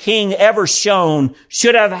of the king ever shown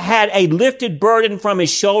should have had a lifted burden from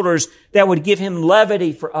his shoulders that would give him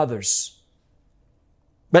levity for others.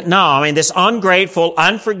 But no, this ungrateful,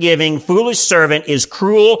 unforgiving, foolish servant is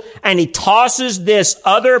cruel, and he tosses this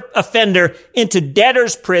other offender into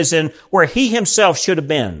debtor's prison where he himself should have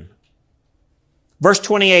been. Verse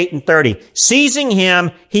 28 and 30. Seizing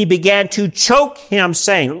him, he began to choke him,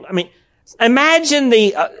 saying, imagine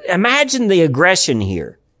the aggression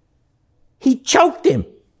here. He choked him.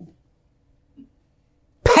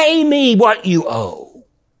 Pay me what you owe.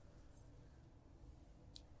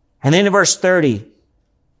 And then in verse 30,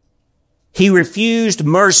 he refused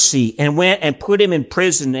mercy and went and put him in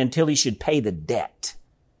prison until he should pay the debt.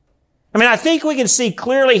 I think we can see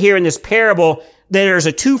clearly here in this parable that there's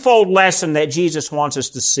a twofold lesson that Jesus wants us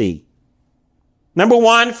to see. Number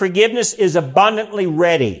one, forgiveness is abundantly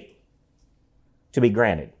ready to be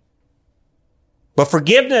granted. But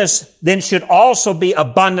forgiveness then should also be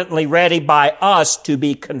abundantly ready by us to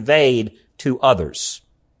be conveyed to others.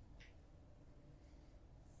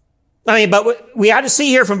 But we had to see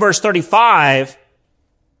here from verse 35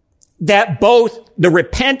 that both the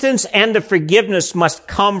repentance and the forgiveness must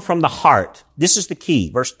come from the heart. This is the key,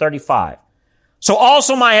 verse 35. So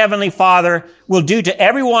also my heavenly Father will do to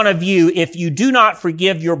every one of you if you do not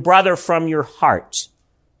forgive your brother from your heart.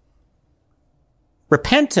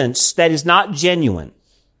 Repentance that is not genuine,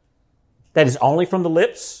 that is only from the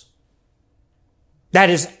lips, that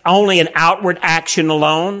is only an outward action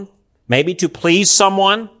alone, maybe to please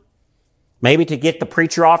someone, Maybe to get the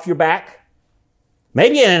preacher off your back.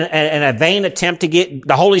 Maybe in a vain attempt to get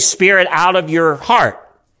the Holy Spirit out of your heart.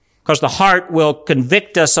 Because the heart will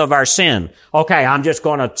convict us of our sin. Okay, I'm just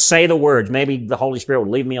going to say the words. Maybe the Holy Spirit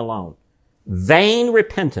will leave me alone. Vain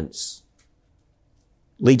repentance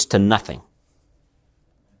leads to nothing.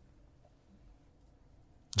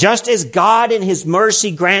 Just as God in His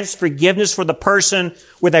mercy grants forgiveness for the person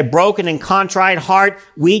with a broken and contrite heart,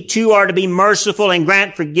 we too are to be merciful and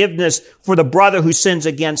grant forgiveness for the brother who sins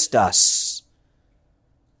against us.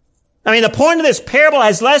 I mean, the point of this parable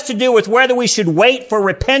has less to do with whether we should wait for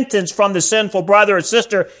repentance from the sinful brother or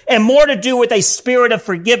sister and more to do with a spirit of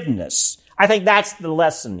forgiveness. I think that's the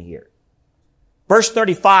lesson here. Verse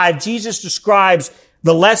 35, Jesus describes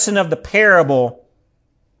the lesson of the parable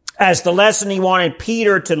as the lesson He wanted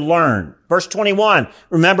Peter to learn. Verse 21,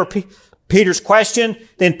 remember Peter's question?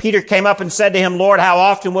 Then Peter came up and said to Him, Lord, how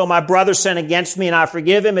often will my brother sin against me and I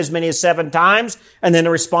forgive him? As many as 7 times? And then the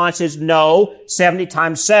response is no, 70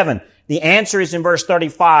 times 7. The answer is in verse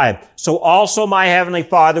 35. So also my heavenly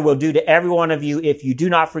Father will do to every one of you if you do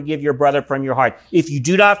not forgive your brother from your heart. If you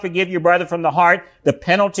do not forgive your brother from the heart, the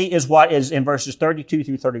penalty is what is in verses 32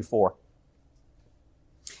 through 34.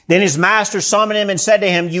 Then his master summoned him and said to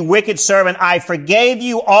him, you wicked servant, I forgave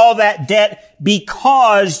you all that debt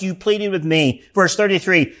because you pleaded with me. Verse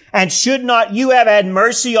 33, and should not you have had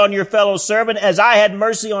mercy on your fellow servant as I had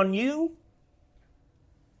mercy on you?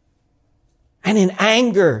 And in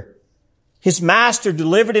anger, his master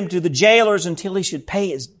delivered him to the jailers until he should pay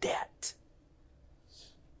his debt.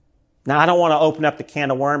 Now, I don't want to open up the can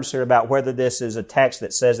of worms here about whether this is a text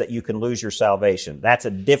that says that you can lose your salvation. That's a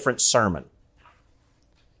different sermon.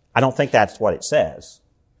 I don't think that's what it says.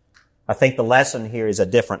 I think the lesson here is a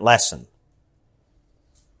different lesson.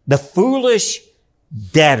 The foolish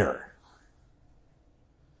debtor.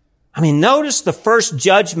 I mean, notice the first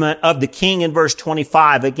judgment of the king in verse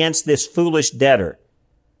 25 against this foolish debtor.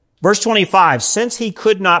 Verse 25, since he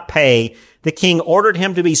could not pay, the king ordered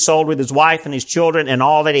him to be sold with his wife and his children and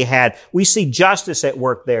all that he had. We see justice at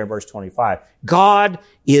work there, verse 25. God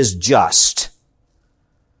is just.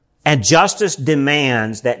 And justice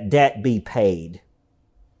demands that debt be paid.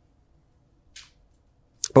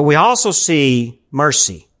 But we also see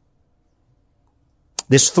mercy.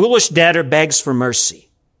 This foolish debtor begs for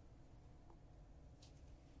mercy.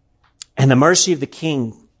 And the mercy of the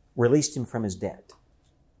king released him from his debt.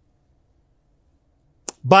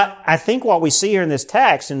 But I think what we see here in this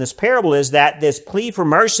text, in this parable, is that this plea for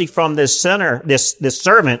mercy from this sinner, this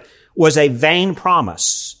servant, was a vain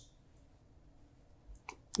promise.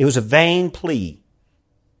 It was a vain plea.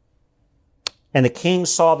 And the king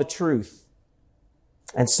saw the truth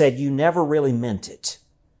and said, you never really meant it.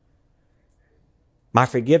 My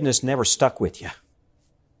forgiveness never stuck with you.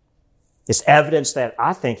 It's evidence that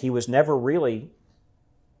I think he was never really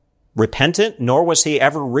repentant, nor was he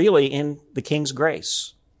ever really in the king's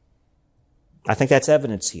grace. I think that's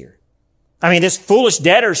evidence here. I mean, this foolish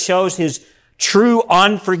debtor shows his true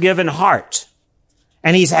unforgiven heart.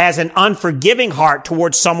 And he has an unforgiving heart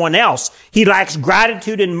towards someone else. He lacks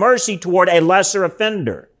gratitude and mercy toward a lesser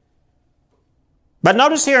offender. But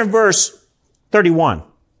notice here in verse 31,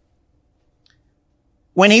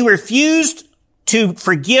 when he refused to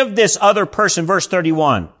forgive this other person, verse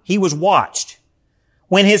 31, he was watched.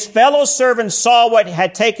 When his fellow servants saw what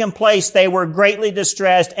had taken place, they were greatly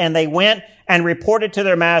distressed, and they went and reported to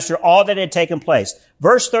their master all that had taken place.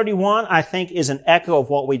 Verse 31, I think, is an echo of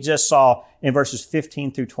what we just saw in verses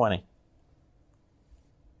 15 through 20.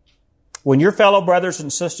 When your fellow brothers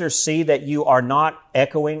and sisters see that you are not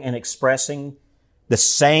echoing and expressing the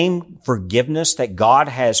same forgiveness that God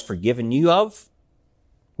has forgiven you of,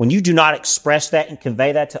 when you do not express that and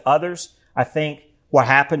convey that to others, I think what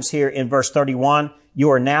happens here in verse 31, you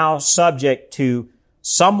are now subject to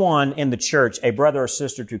someone in the church, a brother or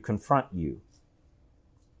sister, to confront you.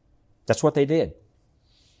 That's what they did.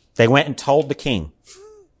 They went and told the king.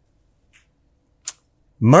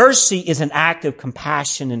 Mercy is an act of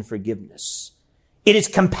compassion and forgiveness. It is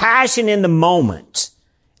compassion in the moment,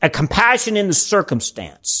 a compassion in the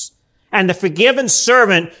circumstance. And the forgiven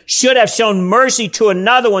servant should have shown mercy to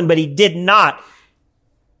another one, but he did not.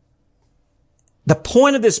 The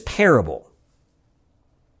point of this parable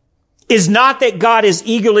is not that God is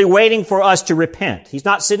eagerly waiting for us to repent. He's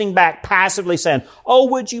not sitting back passively saying, oh,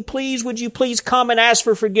 would you please come and ask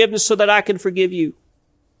for forgiveness so that I can forgive you?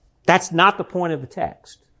 That's not the point of the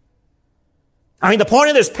text. I mean, the point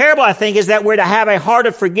of this parable, I think, is that we're to have a heart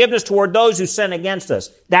of forgiveness toward those who sin against us.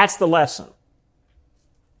 That's the lesson.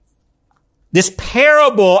 This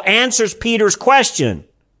parable answers Peter's question.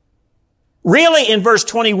 Really, in verse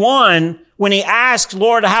 21, When he asks,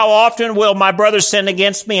 Lord, how often will my brother sin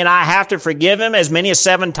against me and I have to forgive him? As many as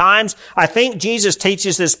 7 times? I think Jesus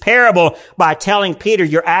teaches this parable by telling Peter,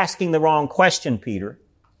 you're asking the wrong question, Peter.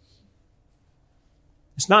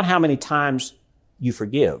 It's not how many times you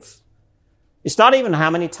forgive. It's not even how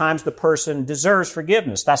many times the person deserves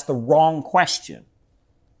forgiveness. That's the wrong question.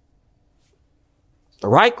 The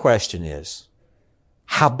right question is,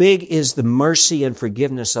 how big is the mercy and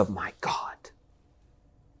forgiveness of my God?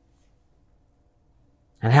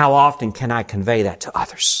 And how often can I convey that to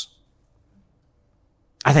others?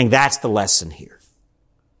 I think that's the lesson here.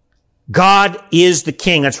 God is the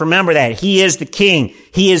King. Let's remember that. He is the King.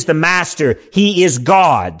 He is the Master. He is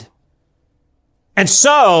God. And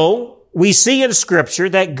so, we see in Scripture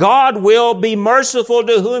that God will be merciful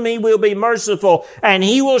to whom He will be merciful, and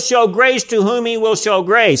He will show grace to whom He will show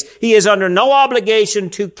grace. He is under no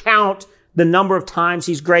obligation to count the number of times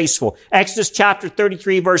He's graceful. Exodus chapter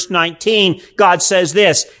 33, verse 19, God says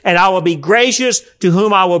this, and I will be gracious to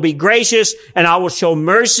whom I will be gracious, and I will show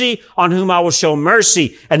mercy on whom I will show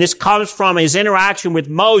mercy. And this comes from His interaction with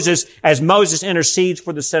Moses as Moses intercedes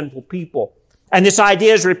for the sinful people. And this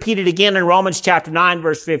idea is repeated again in Romans chapter 9,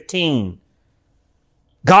 verse 15.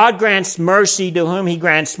 God grants mercy to whom He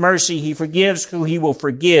grants mercy. He forgives who He will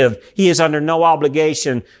forgive. He is under no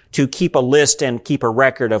obligation to keep a list and keep a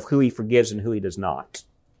record of who He forgives and who He does not.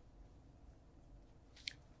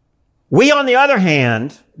 We, on the other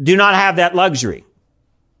hand, do not have that luxury.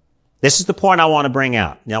 This is the point I want to bring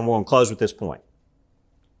out. Now, I'm going to close with this point.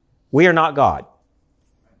 We are not God.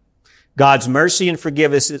 God's mercy and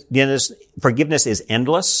forgiveness is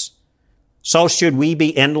endless. So should we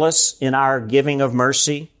be endless in our giving of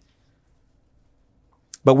mercy.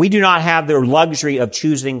 But we do not have the luxury of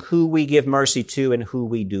choosing who we give mercy to and who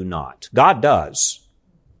we do not. God does.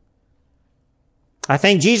 I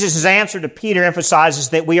think Jesus' answer to Peter emphasizes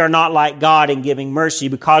that we are not like God in giving mercy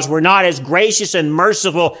because we're not as gracious and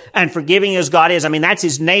merciful and forgiving as God is. I mean, that's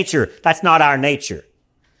His nature. That's not our nature.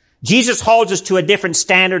 Jesus holds us to a different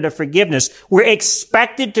standard of forgiveness. We're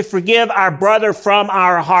expected to forgive our brother from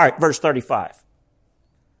our heart, verse 35.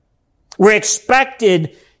 We're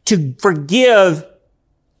expected to forgive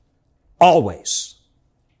always,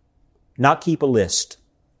 not keep a list.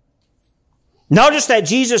 Notice that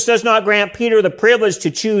Jesus does not grant Peter the privilege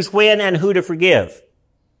to choose when and who to forgive.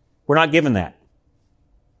 We're not given that.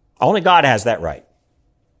 Only God has that right,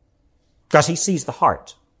 because He sees the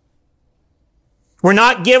heart. We're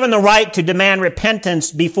not given the right to demand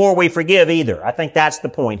repentance before we forgive either. I think that's the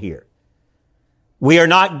point here. We are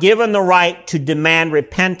not given the right to demand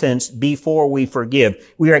repentance before we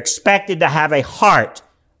forgive. We are expected to have a heart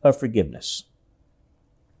of forgiveness.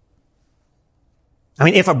 I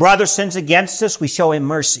mean, if a brother sins against us, we show him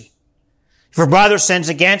mercy. If a brother sins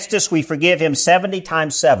against us, we forgive him 70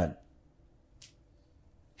 times 7.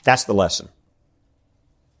 That's the lesson.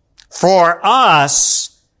 For us,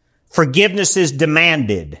 forgiveness is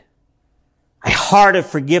demanded. A heart of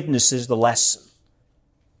forgiveness is the lesson.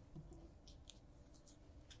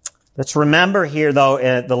 Let's remember here, though,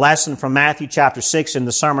 the lesson from Matthew chapter 6 in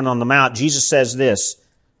the Sermon on the Mount. Jesus says this,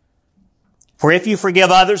 for if you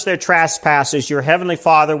forgive others their trespasses, your heavenly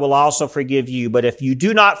Father will also forgive you. But if you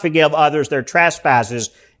do not forgive others their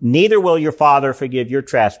trespasses, neither will your Father forgive your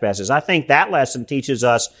trespasses. I think that lesson teaches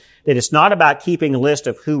us that it's not about keeping a list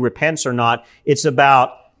of who repents or not. It's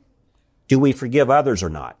about, do we forgive others or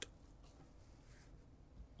not?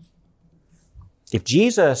 If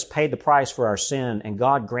Jesus paid the price for our sin and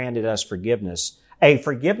God granted us forgiveness, a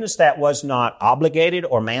forgiveness that was not obligated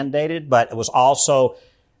or mandated, but it was also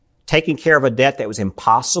taking care of a debt that was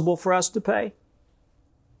impossible for us to pay,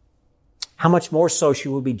 how much more so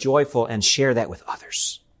should we be joyful and share that with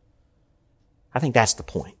others? I think that's the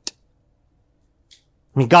point.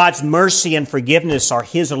 I mean, God's mercy and forgiveness are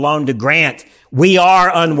His alone to grant. We are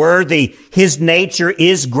unworthy. His nature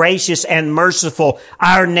is gracious and merciful.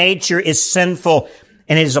 Our nature is sinful,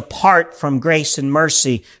 and it is apart from grace and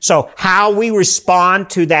mercy. So how we respond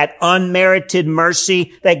to that unmerited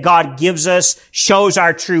mercy that God gives us shows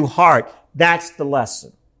our true heart. That's the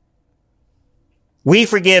lesson. We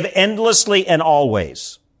forgive endlessly and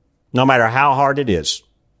always, no matter how hard it is.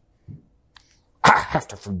 I have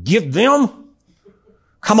to forgive them?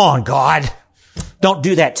 Come on, God. Don't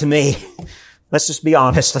do that to me. Let's just be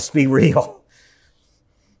honest. Let's be real.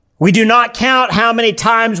 We do not count how many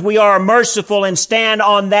times we are merciful and stand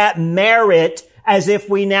on that merit as if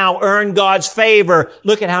we now earn God's favor.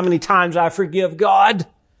 Look at how many times I forgive God.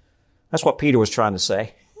 That's what Peter was trying to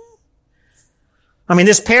say. I mean,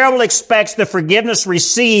 this parable expects the forgiveness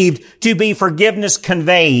received to be forgiveness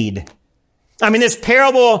conveyed. I mean, this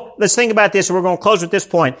parable, let's think about this, and we're going to close with this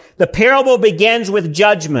point. The parable begins with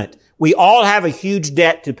judgment. We all have a huge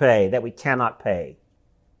debt to pay that we cannot pay.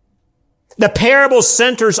 The parable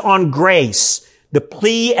centers on grace, the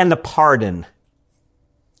plea and the pardon.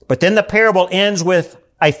 But then the parable ends with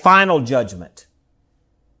a final judgment.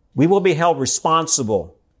 We will be held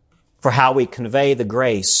responsible for how we convey the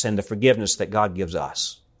grace and the forgiveness that God gives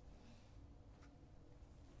us.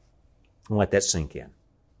 And let that sink in.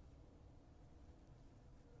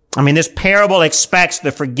 I mean, this parable expects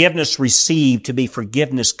the forgiveness received to be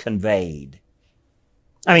forgiveness conveyed.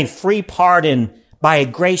 I mean, free pardon by a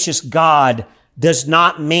gracious God does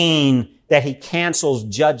not mean that He cancels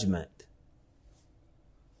judgment.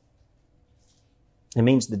 It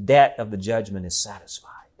means the debt of the judgment is satisfied.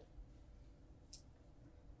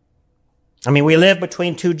 I mean, we live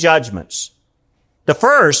between two judgments. The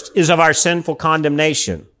first is of our sinful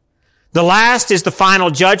condemnation. The last is the final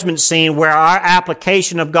judgment scene where our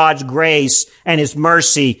application of God's grace and His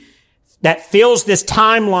mercy that fills this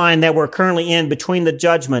timeline that we're currently in between the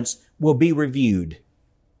judgments will be reviewed.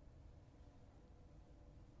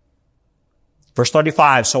 Verse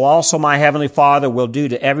 35, so also my heavenly Father will do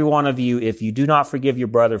to every one of you if you do not forgive your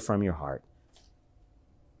brother from your heart.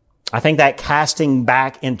 I think that casting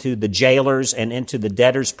back into the jailers and into the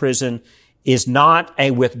debtor's prison is not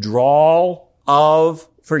a withdrawal of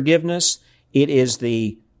forgiveness. It is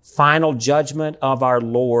the final judgment of our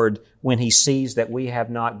Lord when He sees that we have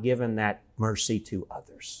not given that mercy to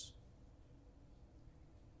others.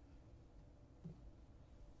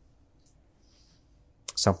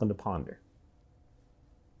 Something to ponder.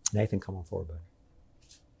 Nathan, come on forward, buddy.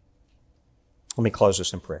 Let me close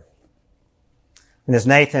this in prayer. And as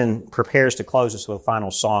Nathan prepares to close this with a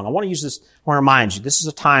final song, I want to remind you, this is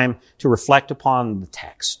a time to reflect upon the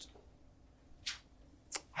text.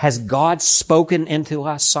 Has God spoken into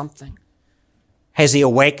us something? Has He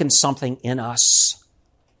awakened something in us?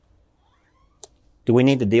 Do we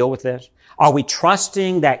need to deal with this? Are we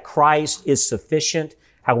trusting that Christ is sufficient?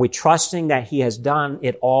 Are we trusting that He has done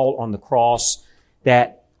it all on the cross?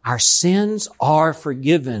 That our sins are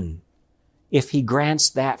forgiven if He grants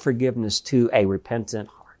that forgiveness to a repentant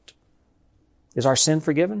heart. Is our sin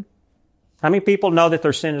forgiven? How many people know that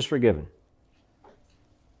their sin is forgiven?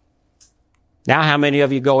 Now, how many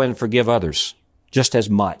of you go in and forgive others just as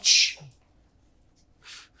much?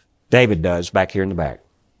 David does back here in the back.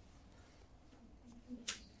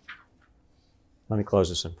 Let me close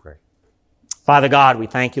this in prayer. Father God, we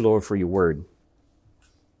thank you, Lord, for your word.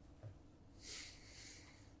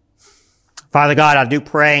 Father God, I do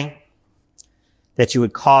pray that you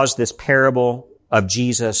would cause this parable of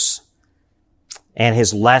Jesus and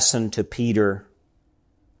His lesson to Peter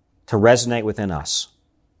to resonate within us.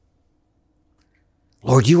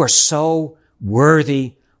 Lord, you are so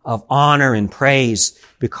worthy of honor and praise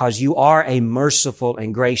because you are a merciful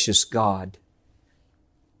and gracious God.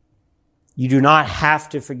 You do not have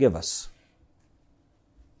to forgive us,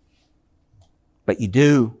 but you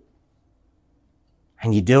do.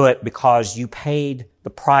 And you do it because you paid the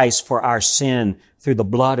price for our sin through the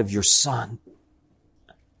blood of your Son.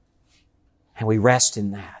 And we rest in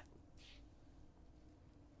that.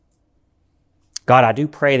 God, I do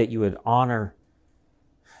pray that you would honor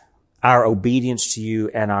our obedience to you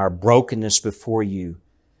and our brokenness before you,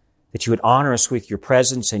 that you would honor us with your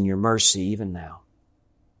presence and your mercy even now.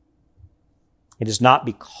 It is not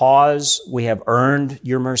because we have earned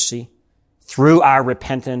your mercy through our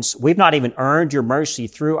repentance. We've not even earned your mercy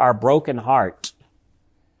through our broken heart.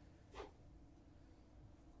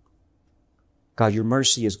 God, your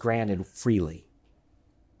mercy is granted freely.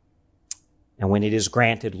 And when it is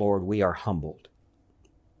granted, Lord, we are humbled.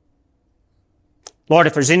 Lord,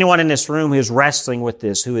 if there's anyone in this room who is wrestling with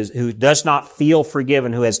this, who does not feel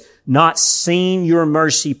forgiven, who has not seen your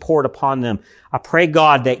mercy poured upon them, I pray,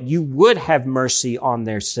 God, that you would have mercy on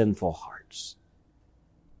their sinful hearts.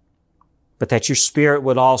 But that your Spirit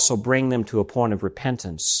would also bring them to a point of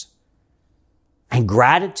repentance and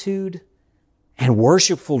gratitude and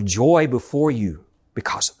worshipful joy before you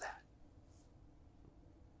because of that.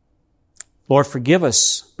 Lord, forgive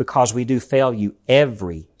us because we do fail you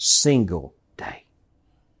every single day.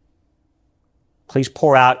 Please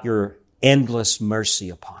pour out your endless mercy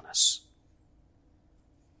upon us.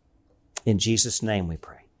 In Jesus' name we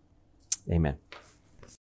pray. Amen.